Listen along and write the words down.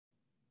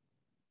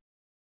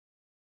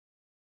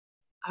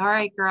All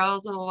right,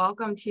 girls, well,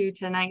 welcome to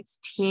tonight's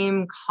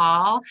team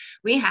call.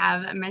 We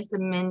have Miss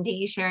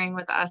Mindy sharing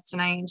with us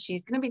tonight, and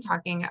she's going to be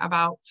talking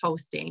about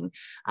posting,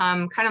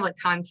 kind of like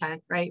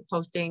content, right?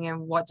 Posting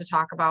and what to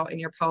talk about in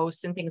your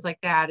posts and things like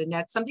that. And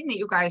that's something that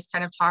you guys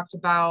kind of talked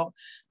about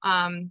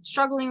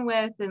struggling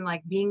with and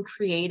like being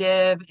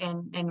creative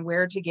and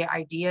where to get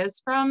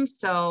ideas from.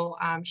 So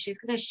she's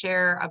going to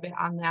share a bit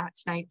on that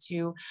tonight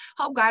to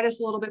help guide us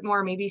a little bit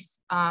more, maybe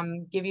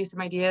give you some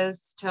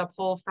ideas to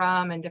pull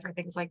from and different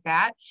things like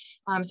that.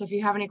 So if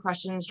you have any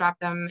questions, drop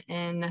them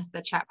in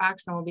the chat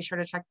box and we'll be sure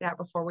to check that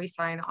before we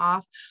sign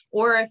off.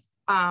 Or if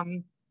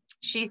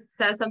she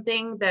says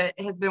something that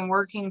has been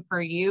working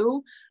for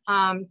you,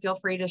 feel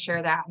free to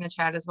share that in the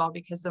chat as well,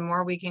 because the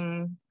more we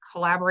can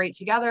collaborate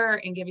together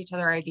and give each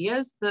other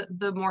ideas,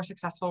 the more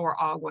successful we're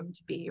all going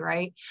to be,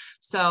 right?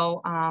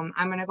 So I'm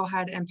going to go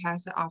ahead and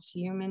pass it off to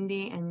you,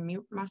 Mindy, and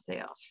mute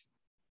myself.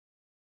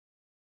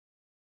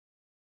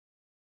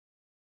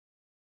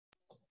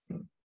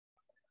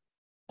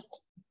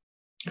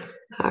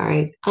 All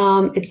right.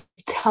 It's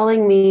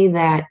telling me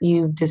that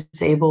you've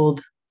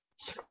disabled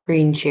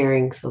screen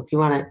sharing. So if you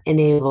want to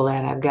enable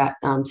that, I've got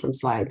some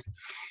slides.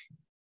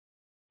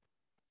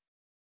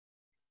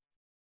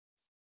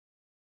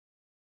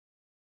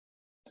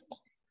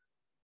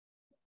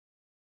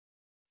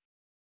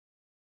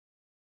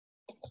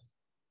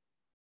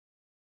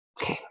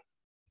 Okay.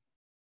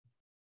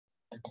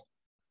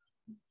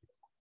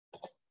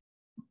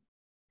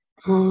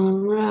 All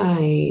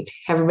right.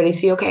 Everybody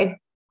see okay?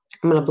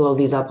 I'm going to blow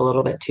these up a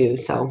little bit too.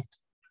 So,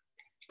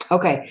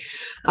 okay.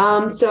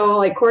 So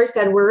like Corey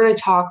said, we're going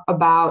to talk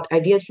about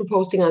ideas for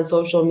posting on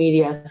social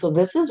media. So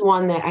this is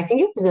one that I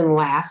think it was in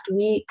last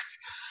week's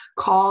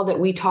call that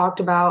we talked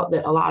about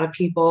that a lot of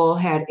people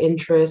had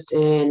interest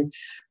in,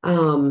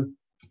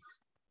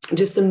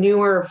 just some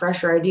newer,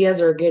 fresher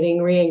ideas or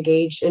getting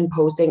re-engaged in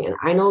posting. And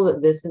I know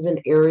that this is an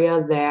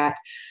area that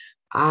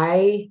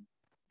I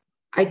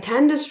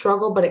tend to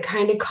struggle, but it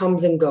kind of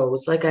comes and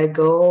goes. Like I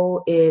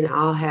go in,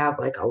 I'll have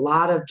like a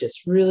lot of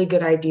just really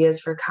good ideas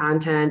for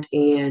content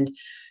and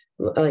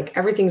like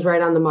everything's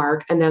right on the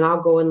mark. And then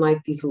I'll go in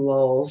like these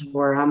lulls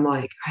where I'm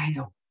like, I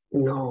don't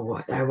know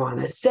what I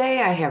want to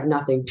say. I have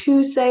nothing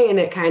to say. And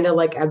it kind of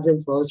like ebbs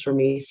and flows for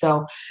me.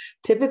 So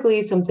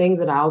typically some things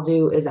that I'll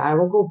do is I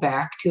will go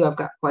back to, I've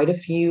got quite a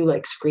few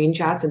like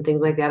screenshots and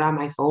things like that on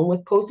my phone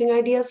with posting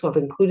ideas. So I've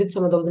included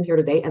some of those in here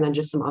today and then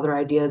just some other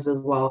ideas as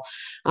well.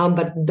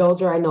 But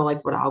those are, I know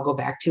like what I'll go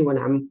back to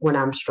when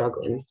I'm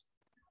struggling.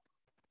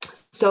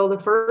 So the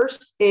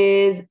first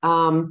is,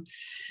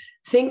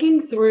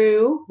 thinking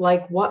through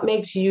like what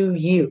makes you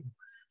you.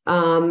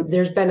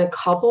 There's been a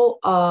couple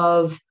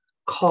of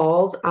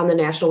calls on the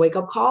National Wake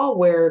Up Call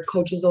where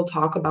coaches will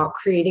talk about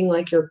creating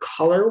like your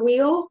color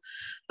wheel.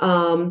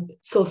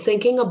 So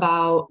thinking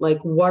about like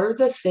what are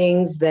the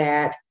things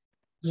that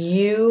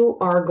you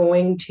are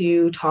going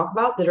to talk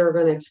about that are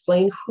going to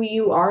explain who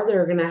you are, that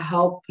are going to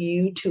help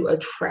you to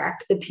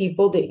attract the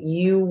people that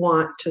you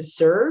want to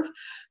serve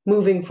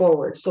moving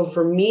forward. So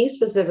for me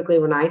specifically,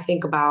 when I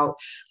think about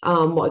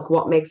like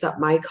what makes up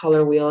my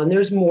color wheel, and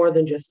there's more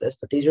than just this,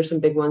 but these are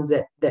some big ones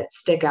that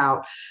stick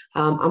out.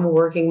 I'm a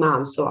working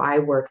mom, so I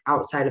work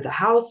outside of the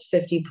house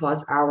 50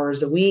 plus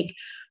hours a week,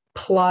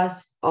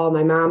 plus all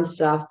my mom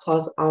stuff,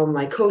 plus all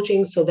my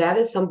coaching. So that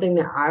is something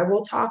that I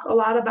will talk a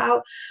lot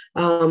about.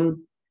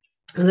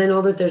 Because I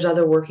know that there's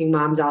other working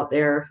moms out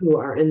there who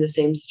are in the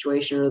same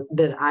situation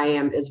that I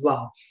am as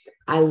well.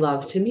 I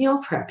love to meal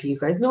prep. You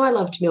guys know I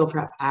love to meal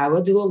prep. I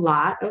will do a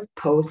lot of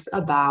posts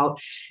about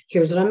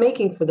here's what I'm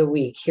making for the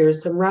week.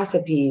 Here's some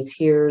recipes.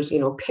 Here's,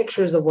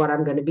 pictures of what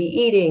I'm going to be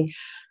eating,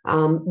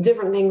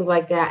 different things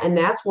like that. And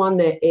that's one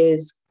that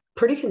is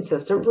pretty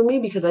consistent for me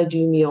because I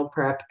do meal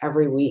prep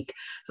every week.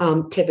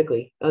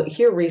 Typically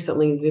here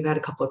recently, we've had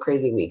a couple of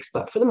crazy weeks,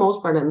 but for the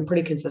most part, I'm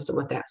pretty consistent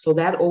with that. So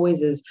that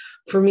always is,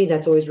 for me,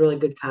 that's always really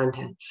good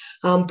content.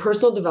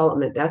 Personal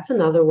development, that's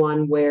another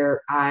one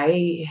where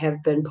I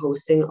have been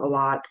posting a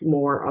lot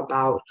more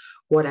about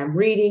what I'm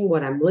reading,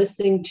 what I'm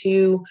listening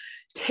to,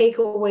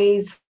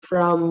 takeaways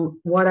from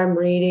what I'm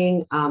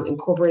reading,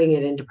 incorporating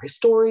it into my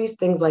stories,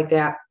 things like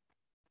that.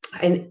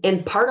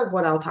 And part of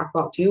what I'll talk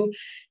about too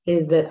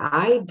is that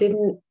I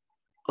didn't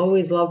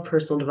always love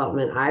personal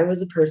development. I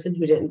was a person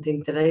who didn't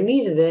think that I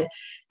needed it.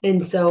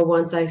 And so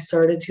once I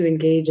started to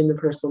engage in the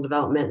personal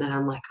development, then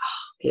I'm like,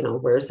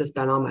 where's this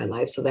been all my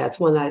life? So that's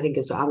one that I think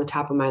is on the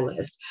top of my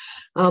list.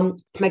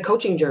 My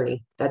coaching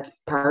journey, that's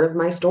part of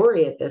my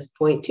story at this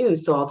point too.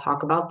 So I'll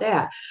talk about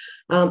that.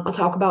 I'll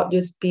talk about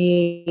just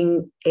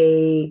being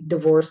a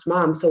divorced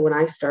mom. So when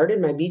I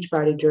started my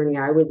Beachbody journey,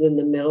 I was in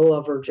the middle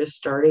of or just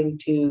starting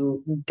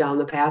to down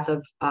the path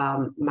of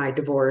my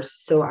divorce.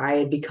 So I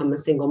had become a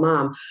single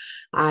mom.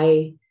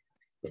 I,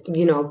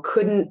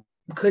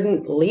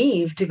 couldn't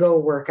leave to go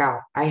work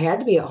out. I had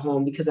to be at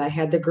home because I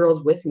had the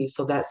girls with me.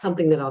 So that's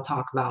something that I'll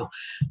talk about.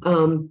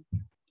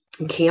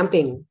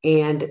 camping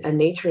and a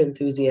nature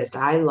enthusiast.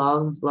 I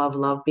love, love,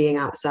 love being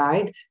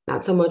outside.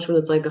 Not so much when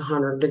it's like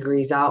 100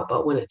 degrees out,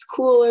 but when it's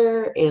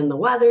cooler and the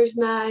weather's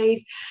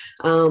nice,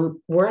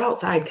 we're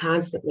outside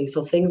constantly.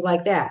 So things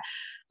like that.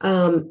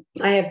 I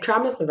have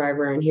trauma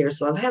survivor in here.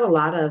 So I've had a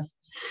lot of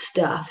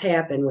stuff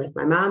happen with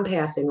my mom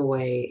passing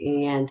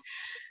away and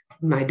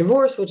my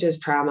divorce, which is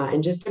trauma,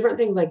 and just different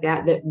things like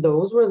that, that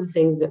those were the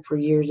things that for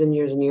years and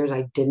years and years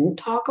I didn't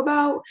talk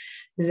about,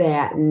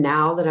 that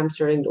now that I'm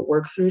starting to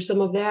work through some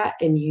of that,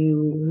 and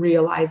you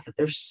realize that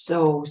there's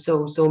so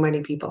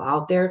many people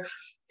out there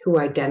who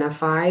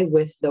identify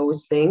with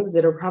those things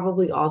that are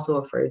probably also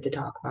afraid to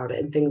talk about it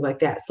and things like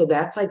that. So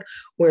that's like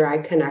where I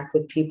connect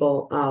with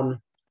people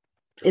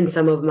in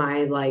some of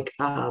my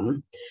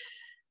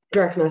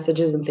direct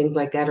messages and things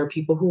like that, or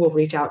people who will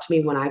reach out to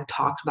me when I've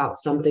talked about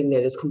something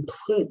that is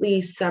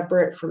completely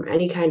separate from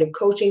any kind of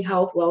coaching,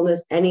 health, wellness,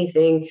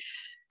 anything,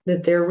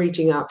 that they're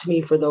reaching out to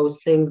me for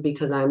those things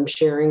because I'm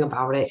sharing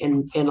about it.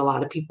 And a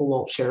lot of people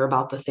won't share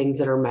about the things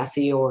that are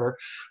messy or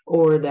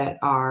that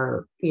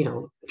are,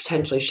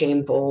 potentially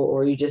shameful,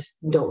 or you just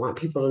don't want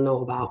people to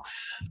know about.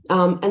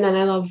 And then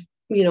I love,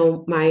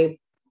 my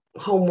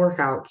home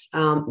workouts.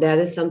 That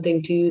is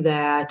something too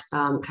that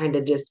kind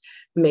of just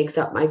makes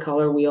up my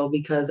color wheel,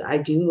 because I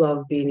do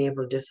love being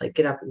able to just like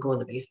get up and go in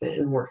the basement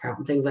and work out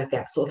and things like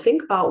that. So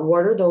think about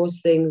what are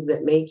those things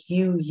that make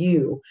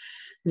you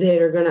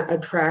that are going to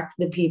attract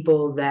the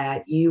people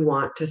that you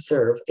want to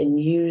serve, and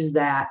use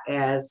that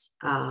as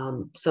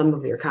some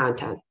of your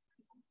content.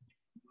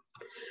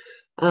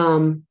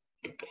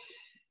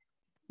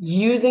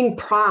 Using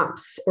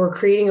prompts or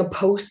creating a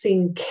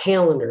posting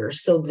calendar.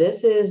 So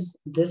this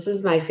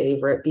is my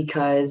favorite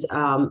because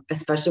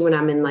especially when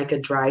I'm in like a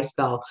dry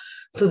spell.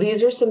 So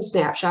these are some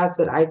snapshots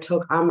that I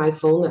took on my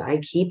phone that I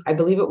keep. I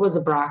believe it was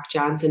a Brock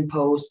Johnson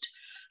post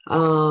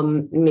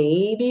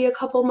maybe a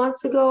couple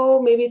months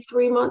ago, maybe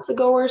 3 months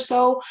ago or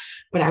so.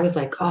 But I was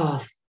like,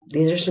 oh,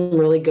 these are some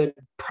really good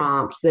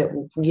prompts that,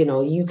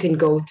 you can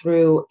go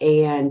through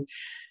and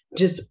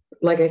just,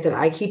 like I said,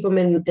 I keep them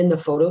in the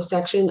photo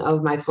section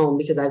of my phone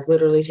because I've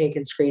literally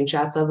taken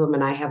screenshots of them,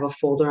 and I have a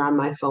folder on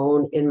my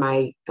phone in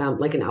my,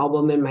 like an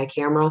album in my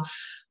camera,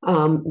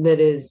 that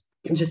is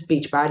just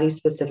Beachbody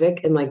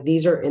specific. And like,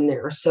 these are in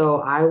there.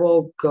 So I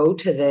will go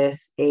to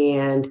this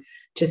and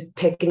just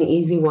pick an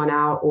easy one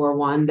out, or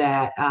one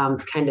that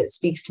kind of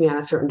speaks to me on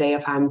a certain day.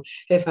 If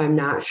I'm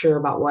not sure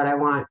about what I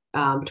want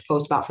to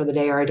post about for the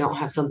day, or I don't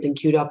have something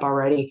queued up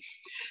already.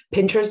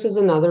 Pinterest is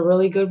another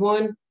really good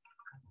one.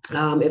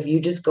 If you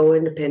just go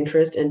into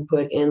Pinterest and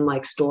put in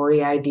like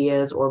story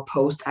ideas or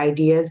post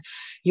ideas,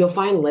 you'll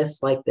find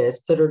lists like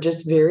this that are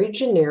just very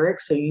generic.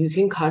 So you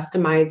can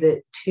customize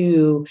it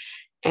to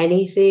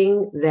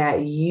anything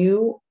that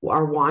you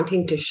are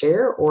wanting to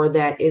share, or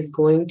that is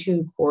going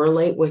to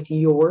correlate with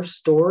your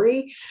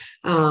story.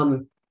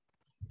 But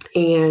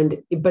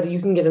you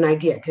can get an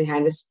idea. It can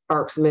kind of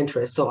spark some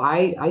interest. So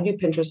I do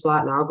Pinterest a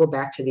lot, and I'll go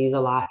back to these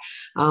a lot.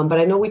 But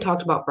I know we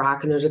talked about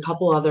Brock, and there's a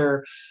couple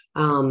other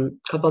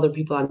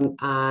people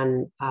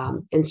on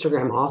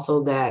Instagram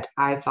also that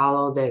I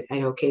follow, that I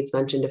know Kate's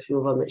mentioned a few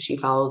of them that she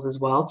follows as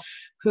well,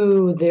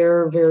 who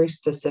they're very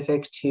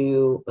specific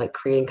to like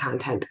creating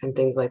content and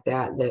things like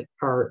that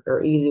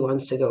are easy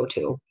ones to go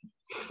to.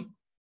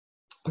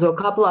 So a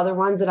couple other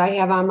ones that I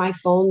have on my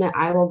phone that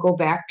I will go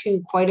back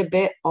to quite a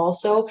bit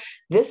also.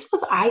 This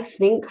was, I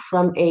think,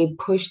 from a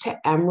Push to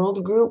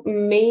Emerald group,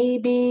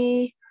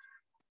 maybe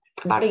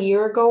about a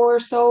year ago or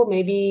so,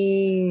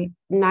 maybe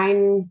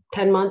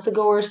 9-10 months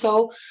ago or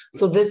so.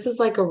 So this is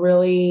like a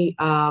really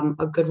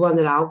a good one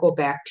that I'll go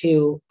back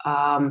to.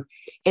 And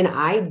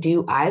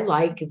I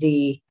like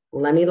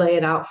let me lay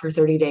it out for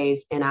 30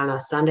 days. And on a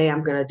Sunday,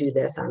 I'm going to do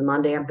this. On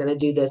Monday, I'm going to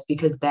do this,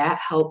 because that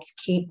helps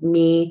keep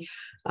me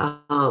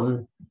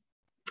from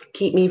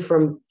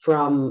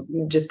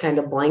just kind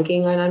of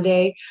blanking on a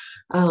day.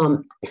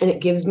 And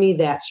it gives me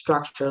that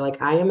structure. Like,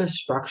 I am a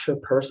structure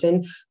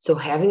person. So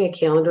having a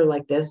calendar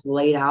like this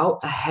laid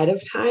out ahead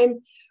of time,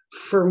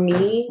 for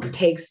me,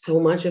 takes so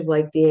much of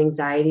like the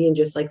anxiety and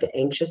just like the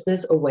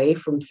anxiousness away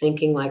from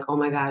thinking like, oh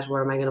my gosh, what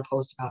am I going to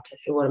post about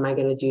today? What am I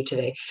going to do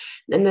today?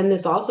 And then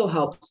this also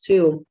helps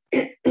too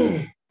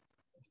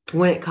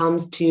when it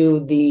comes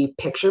to the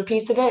picture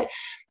piece of it,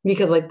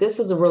 because like, this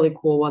is a really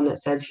cool one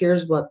that says,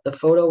 here's what the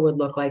photo would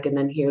look like, and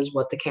then here's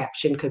what the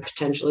caption could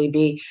potentially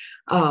be.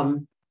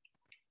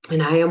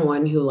 And I am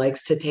one who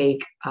likes to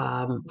take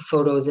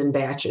photos in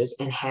batches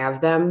and have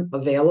them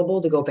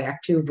available to go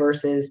back to,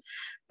 versus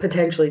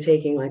potentially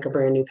taking like a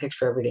brand new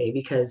picture every day,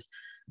 because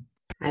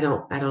I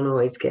don't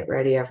always get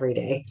ready every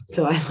day.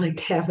 So I like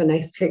to have a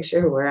nice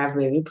picture where I've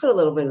maybe put a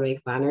little bit of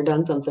makeup on or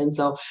done something.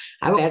 So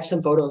I will batch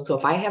some photos. So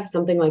if I have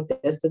something like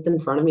this that's in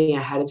front of me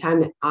ahead of time,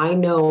 that I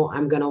know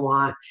I'm going to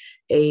want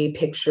a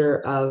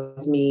picture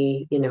of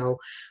me,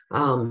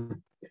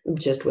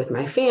 just with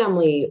my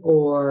family,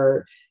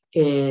 or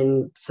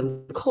in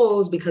some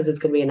clothes, because it's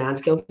going to be a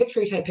non-scale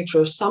picture type picture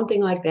or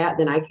something like that,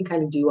 then I can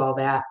kind of do all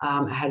that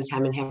ahead of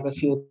time and have a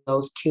few of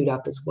those queued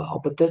up as well.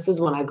 But this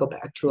is one I go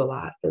back to a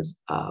lot as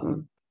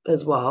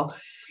well.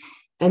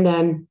 And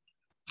then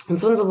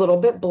this one's a little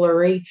bit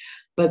blurry,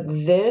 but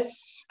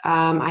this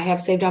I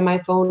have saved on my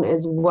phone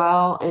as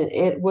well. And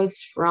it was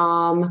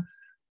from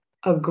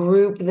a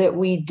group that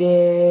we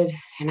did,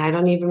 and I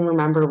don't even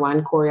remember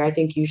when. Corey, I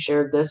think you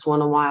shared this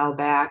one a while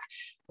back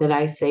that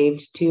I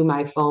saved to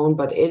my phone,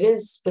 but it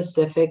is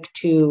specific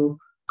to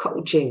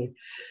coaching.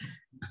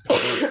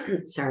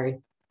 Sorry.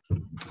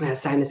 I have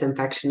sinus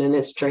infection and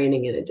it's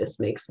draining and it just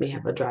makes me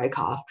have a dry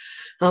cough.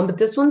 But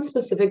this one's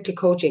specific to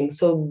coaching.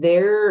 So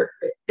there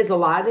is a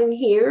lot in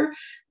here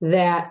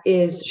that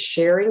is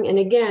sharing. And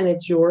again,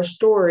 it's your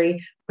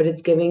story, but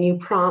it's giving you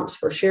prompts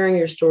for sharing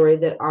your story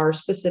that are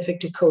specific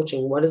to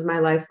coaching. What does my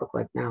life look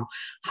like now?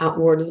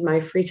 What is my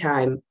free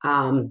time?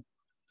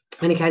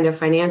 Any kind of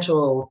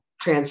financial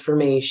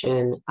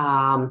transformation,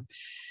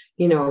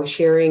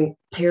 sharing,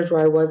 here's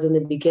where I was in the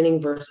beginning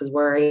versus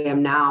where I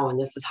am now, and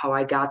this is how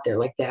I got there.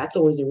 Like, that's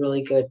always a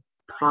really good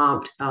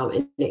prompt,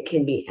 and it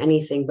can be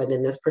anything, but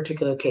in this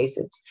particular case,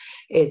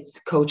 it's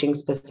coaching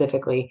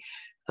specifically.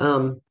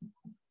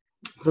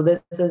 So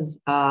this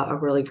is a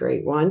really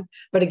great one.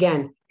 But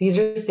again, these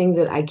are things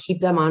that I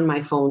keep them on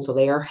my phone, so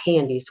they are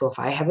handy. So if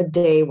I have a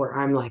day where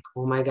I'm like,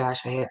 oh my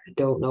gosh, I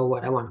don't know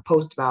what I want to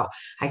post about,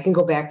 I can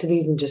go back to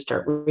these and just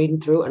start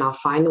reading through, and I'll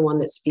find the one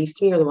that speaks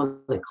to me or the one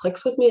that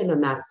clicks with me. And then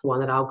that's the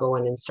one that I'll go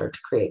in and start to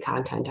create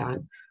content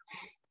on.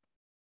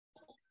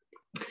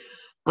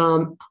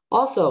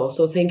 Also,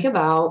 so think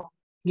about,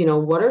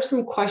 what are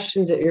some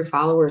questions that your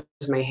followers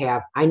may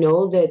have? I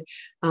know that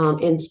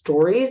in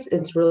stories,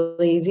 it's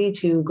really easy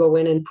to go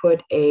in and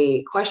put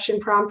a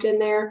question prompt in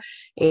there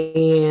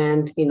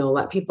and,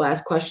 let people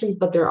ask questions.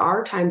 But there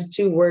are times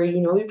too where,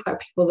 you've got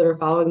people that are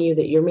following you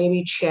that you're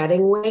maybe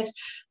chatting with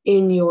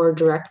in your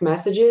direct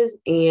messages.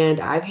 And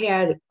I've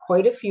had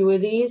quite a few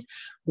of these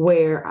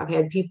where I've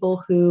had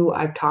people who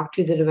I've talked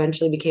to that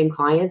eventually became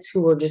clients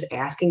who were just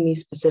asking me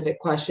specific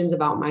questions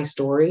about my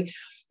story.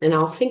 And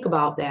I'll think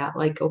about that,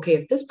 like, okay,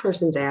 if this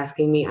person's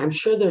asking me, I'm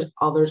sure there's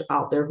others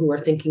out there who are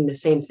thinking the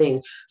same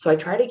thing. So I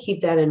try to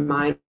keep that in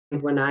mind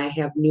when I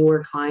have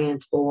newer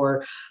clients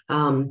or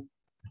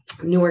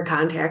newer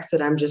contacts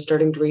that I'm just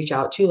starting to reach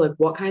out to. Like,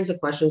 what kinds of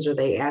questions are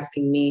they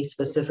asking me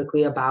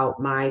specifically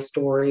about my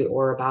story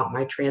or about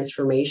my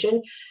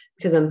transformation?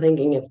 Because I'm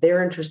thinking if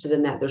they're interested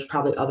in that, there's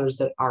probably others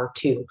that are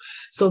too.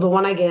 So the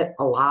one I get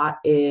a lot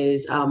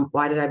is,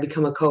 why did I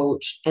become a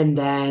coach? And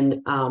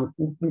then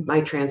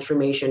my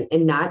transformation,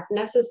 and not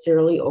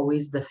necessarily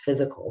always the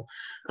physical.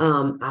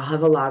 I'll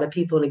have a lot of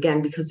people, and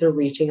again, because they're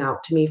reaching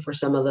out to me for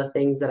some of the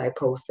things that I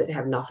post that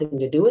have nothing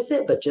to do with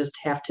it, but just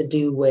have to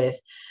do with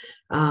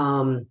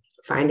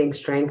finding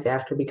strength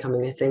after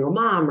becoming a single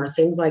mom or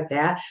things like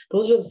that.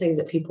 Those are the things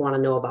that people want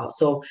to know about.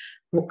 So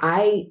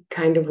I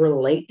kind of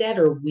relate that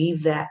or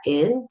weave that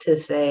in to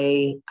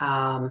say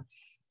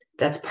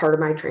that's part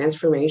of my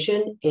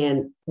transformation,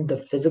 and the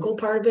physical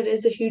part of it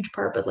is a huge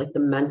part, but like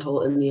the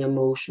mental and the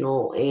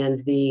emotional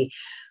and the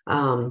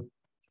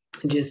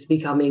just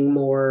becoming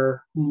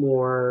more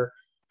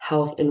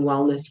health and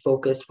wellness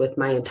focused with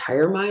my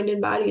entire mind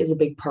and body is a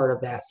big part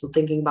of that. So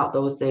thinking about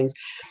those things.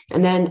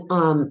 And then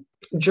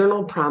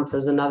journal prompts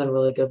is another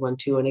really good one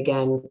too. And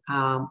again,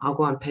 I'll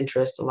go on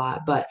Pinterest a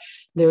lot, but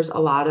there's a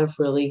lot of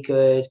really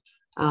good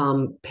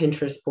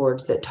Pinterest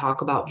boards that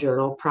talk about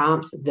journal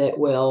prompts that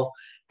will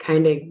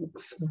kind of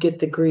get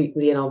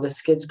the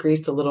skids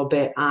greased a little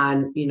bit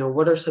on,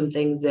 what are some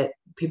things that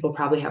people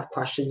probably have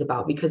questions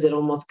about, because it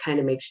almost kind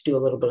of makes you do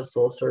a little bit of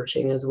soul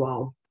searching as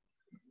well.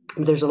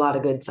 There's a lot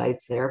of good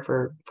sites there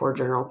for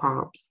journal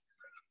prompts.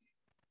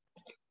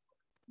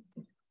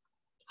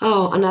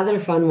 Oh, another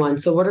fun one.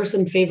 So what are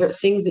some favorite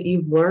things that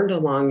you've learned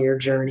along your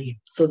journey?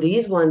 So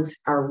these ones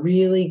are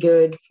really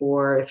good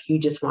for if you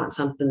just want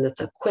something that's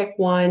a quick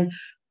one,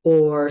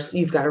 or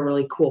you've got a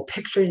really cool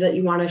picture that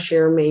you want to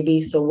share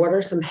maybe. So what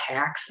are some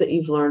hacks that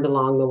you've learned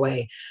along the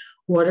way?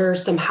 What are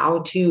some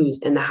how-tos?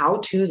 And the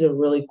how-tos are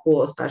really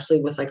cool,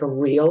 especially with like a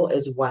reel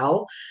as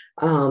well.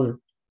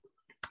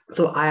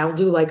 So I'll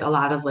do like a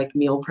lot of like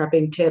meal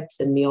prepping tips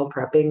and meal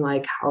prepping,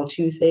 like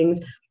how-to things.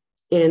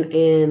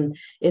 In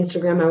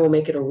Instagram, I will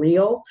make it a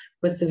reel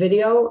with the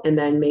video and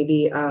then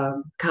maybe a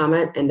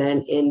comment. And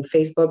then in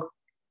Facebook,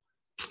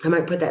 I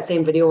might put that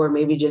same video or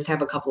maybe just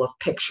have a couple of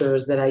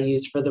pictures that I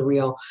used for the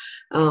reel.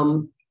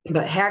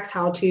 But hacks,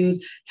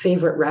 how-tos,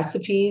 favorite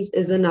recipes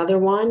is another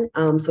one.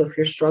 So if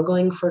you're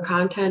struggling for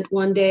content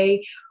one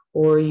day,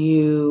 or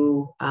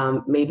you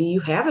maybe you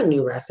have a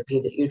new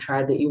recipe that you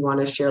tried that you want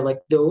to share, like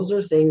those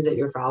are things that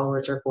your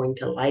followers are going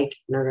to like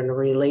and are going to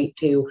relate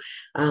to,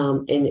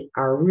 and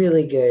are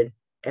really good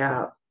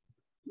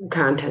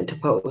content to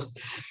post.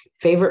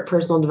 Favorite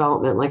personal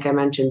development, like I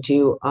mentioned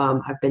too,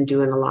 I've been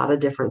doing a lot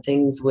of different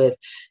things with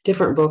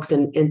different books,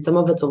 and some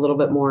of it's a little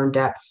bit more in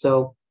depth.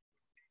 So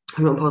I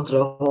haven't posted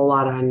a whole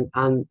lot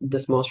on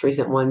this most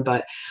recent one,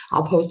 but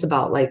I'll post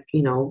about like,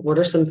 what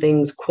are some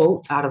things,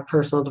 quotes out of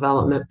personal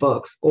development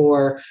books,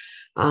 or,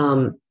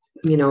 I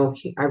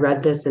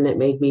read this and it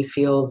made me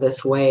feel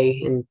this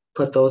way, and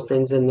put those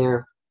things in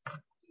there.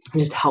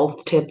 Just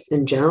health tips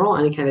in general,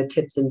 any kind of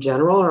tips in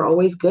general are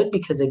always good,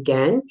 because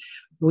again,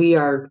 we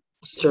are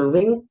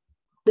serving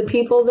the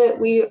people that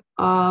we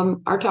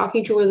are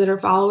talking to or that are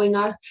following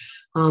us.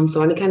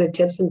 So any kind of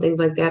tips and things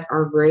like that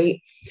are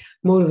great.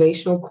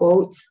 Motivational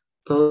quotes,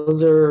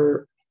 those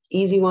are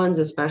easy ones,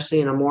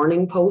 especially in a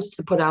morning post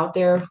to put out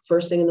there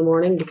first thing in the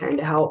morning to kind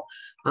of help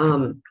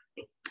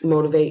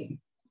motivate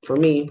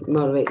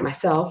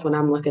myself when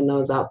I'm looking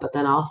those up, but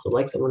then also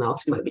like someone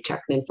else who might be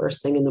checking in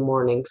first thing in the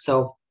morning.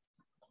 So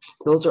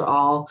those are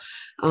all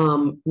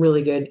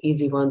really good,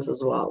 easy ones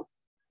as well.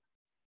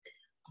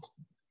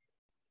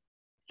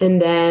 And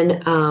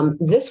then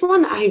this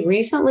one,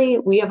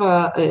 we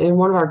have in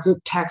one of our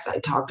group texts, I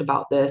talked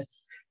about this.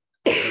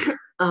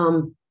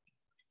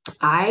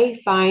 I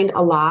find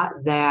a lot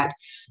that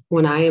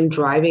when I am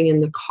driving in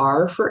the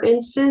car, for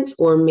instance,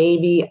 or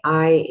maybe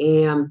I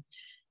am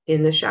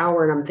in the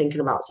shower and I'm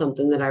thinking about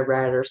something that I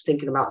read or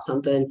thinking about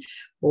something,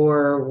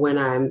 or when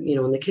I'm,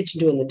 in the kitchen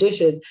doing the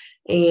dishes,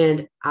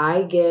 and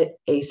I get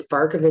a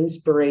spark of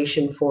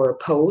inspiration for a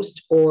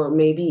post or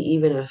maybe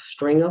even a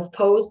string of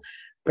posts,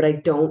 but I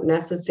don't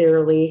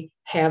necessarily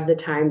have the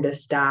time to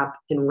stop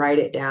and write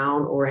it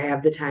down or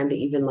have the time to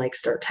even like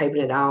start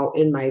typing it out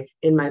in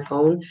my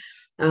phone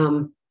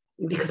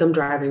because I'm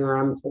driving or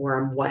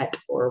I'm wet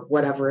or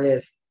whatever it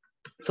is.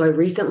 So I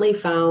recently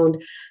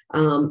found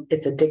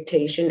it's a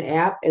dictation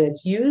app, and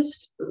it's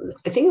used,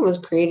 I think it was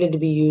created to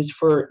be used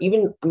for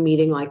even a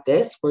meeting like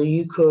this where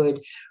you could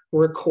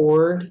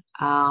record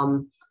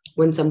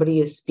when somebody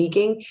is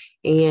speaking,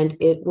 and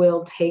it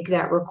will take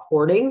that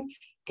recording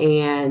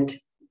and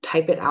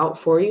type it out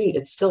for you.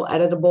 It's still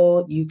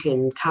editable. You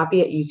can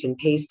copy it, you can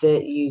paste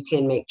it, you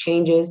can make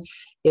changes.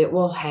 It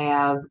will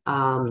have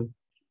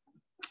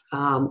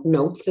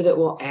notes that it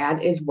will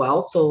add as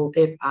well. So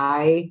if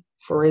I,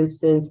 for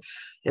instance,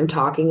 am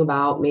talking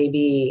about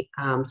maybe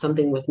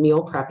something with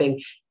meal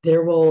prepping,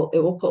 it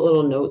will put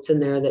little notes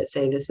in there that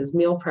say this is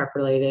meal prep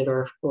related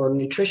or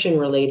nutrition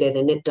related,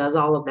 and it does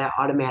all of that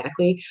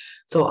automatically.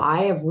 So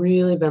I have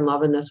really been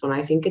loving this one.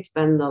 I think it's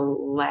been the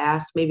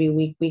last maybe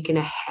week and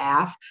a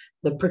half.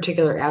 The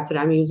particular app that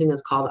I'm using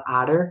is called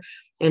Otter,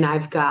 and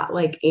I've got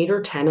like 8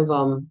 or 10 of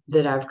them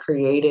that I've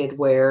created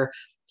where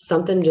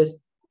something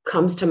just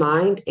comes to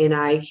mind and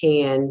I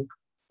can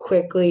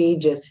quickly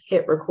just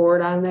hit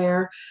record on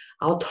there.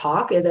 I'll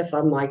talk as if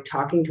I'm like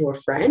talking to a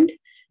friend,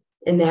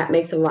 and that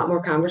makes it a lot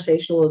more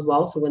conversational as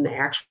well. So when the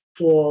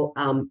actual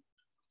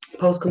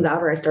post comes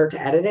out or I start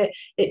to edit it,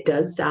 it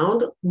does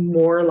sound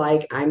more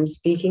like I'm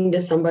speaking to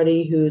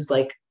somebody who's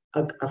like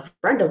a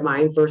friend of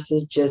mine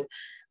versus just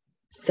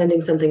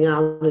sending something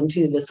out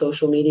into the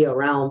social media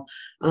realm.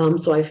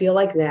 So I feel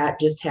like that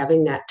just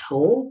having that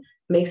tone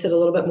makes it a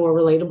little bit more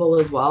relatable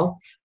as well.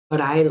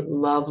 But I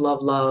love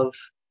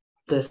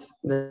this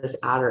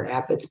Otter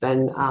app. It's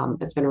been a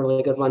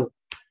really good one.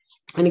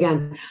 And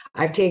again,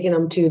 I've taken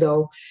them to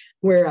though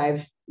where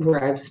I've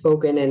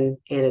spoken and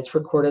it's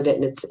recorded it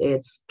and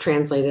it's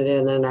translated it,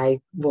 and then I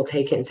will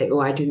take it and say, oh,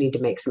 I do need to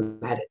make some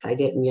edits. I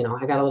didn't,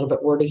 I got a little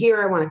bit wordy here.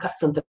 I want to cut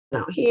something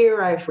out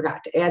here. I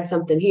forgot to add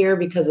something here,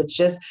 because it's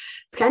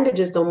kind of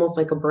just almost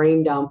like a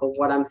brain dump of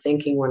what I'm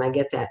thinking when I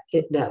get that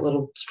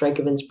little strike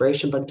of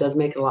inspiration. But it does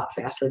make it a lot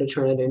faster to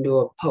turn it into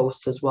a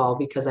post as well,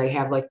 because I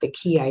have like the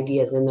key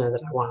ideas in there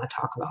that I want to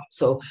talk about.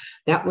 So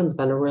that one's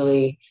been a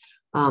really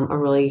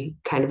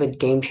kind of a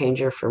game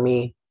changer for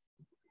me.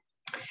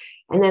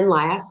 And then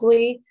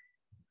lastly,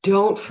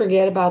 don't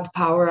forget about the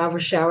power of a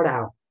shout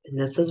out. And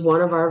this is one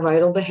of our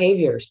vital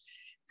behaviors.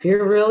 If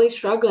you're really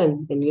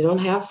struggling and you don't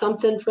have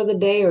something for the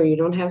day, or you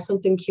don't have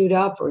something queued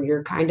up, or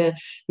you're kind of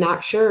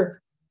not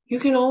sure, you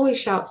can always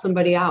shout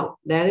somebody out.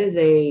 That is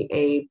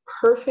a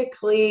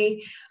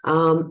perfectly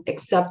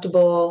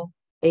acceptable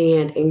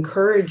and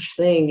encouraged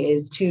thing,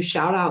 is to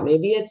shout out.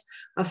 Maybe it's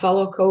a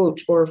fellow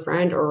coach or a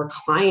friend or a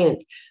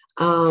client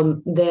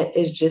that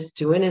is just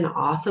doing an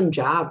awesome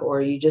job,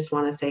 or you just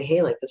want to say,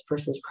 hey, like this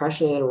person's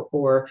crushing it,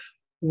 or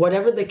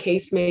whatever the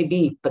case may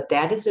be. But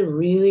that is a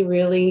really,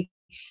 really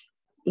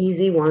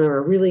easy one, or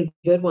a really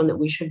good one that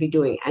we should be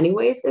doing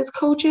anyways as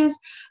coaches.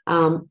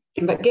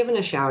 But giving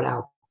a shout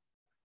out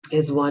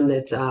is one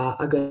that's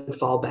a good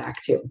fallback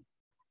too.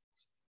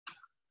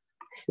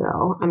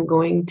 So I'm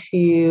going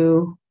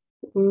to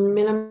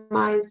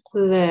minimize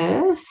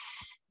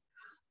this.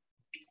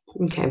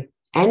 Okay.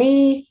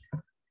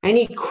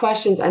 Any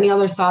questions, any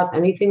other thoughts,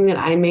 anything that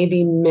I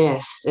maybe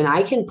missed? And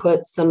I can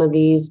put some of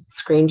these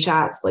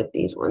screenshots, like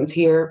these ones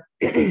here,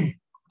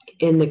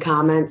 in the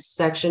comments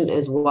section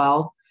as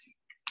well.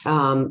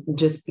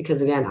 Just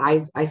because, again,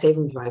 I save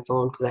them to my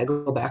phone because I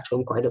go back to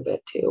them quite a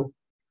bit too.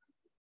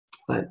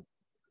 But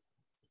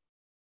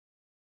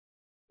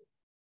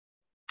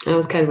that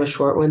was kind of a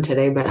short one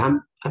today, but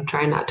I'm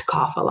trying not to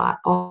cough a lot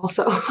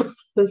also.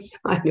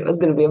 I knew it was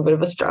going to be a bit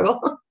of a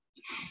struggle.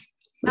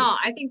 No,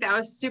 I think that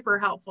was super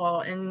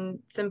helpful, and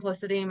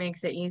simplicity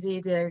makes it easy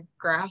to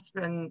grasp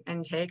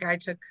and take. I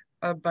took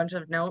a bunch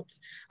of notes.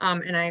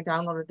 And I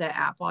downloaded the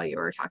app while you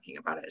were talking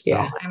about it. So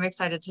Yeah. I'm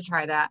excited to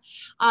try that.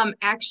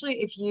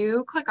 Actually, if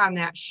you click on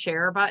that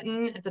share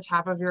button at the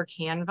top of your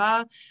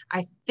Canva,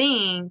 I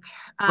think,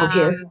 Oh,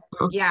 here.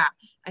 yeah,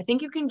 I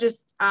think you can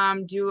just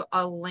do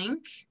a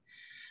link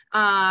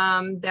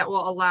that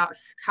will allow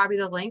copy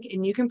the link,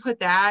 and you can put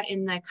that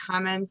in the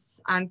comments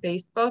on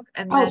Facebook.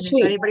 And Oh, then if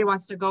sweet. anybody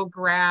wants to go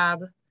grab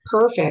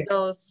Perfect.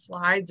 those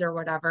slides or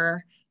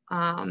whatever,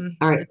 All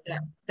right.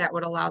 that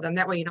would allow them.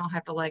 That way you don't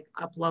have to like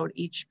upload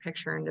each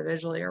picture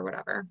individually or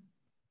whatever.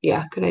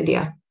 Yeah, good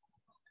idea.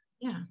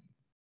 Yeah.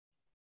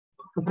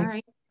 All Perfect.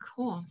 right,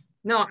 cool.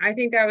 No, I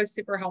think that was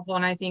super helpful.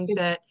 And I think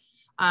that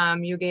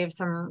you gave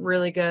some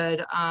really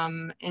good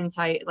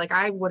insight. Like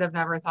I would have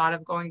never thought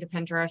of going to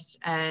Pinterest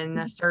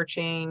and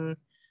searching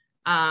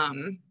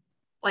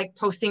like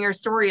posting your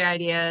story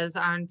ideas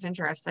on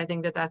Pinterest. I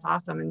think that that's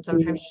awesome. And Mhm.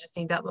 sometimes you just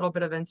need that little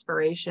bit of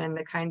inspiration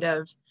to kind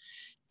of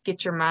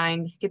get your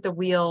mind, get the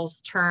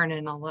wheels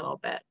turning a little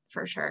bit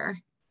for sure.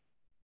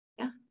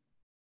 Yeah.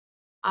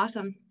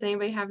 Awesome. Does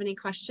anybody have any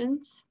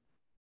questions?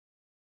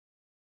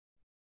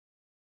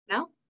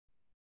 No?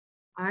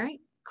 All right,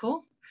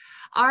 cool.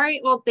 All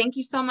right, well, thank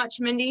you so much,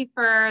 Mindy,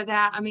 for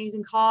that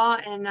amazing call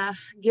and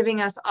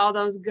giving us all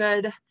those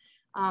good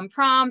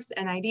prompts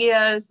and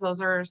ideas.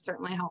 Those are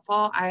certainly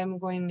helpful. I'm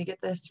going to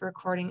get this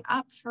recording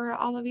up for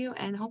all of you,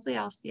 and hopefully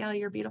I'll see all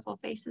your beautiful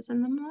faces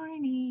in the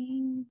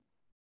morning.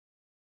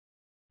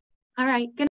 All right, good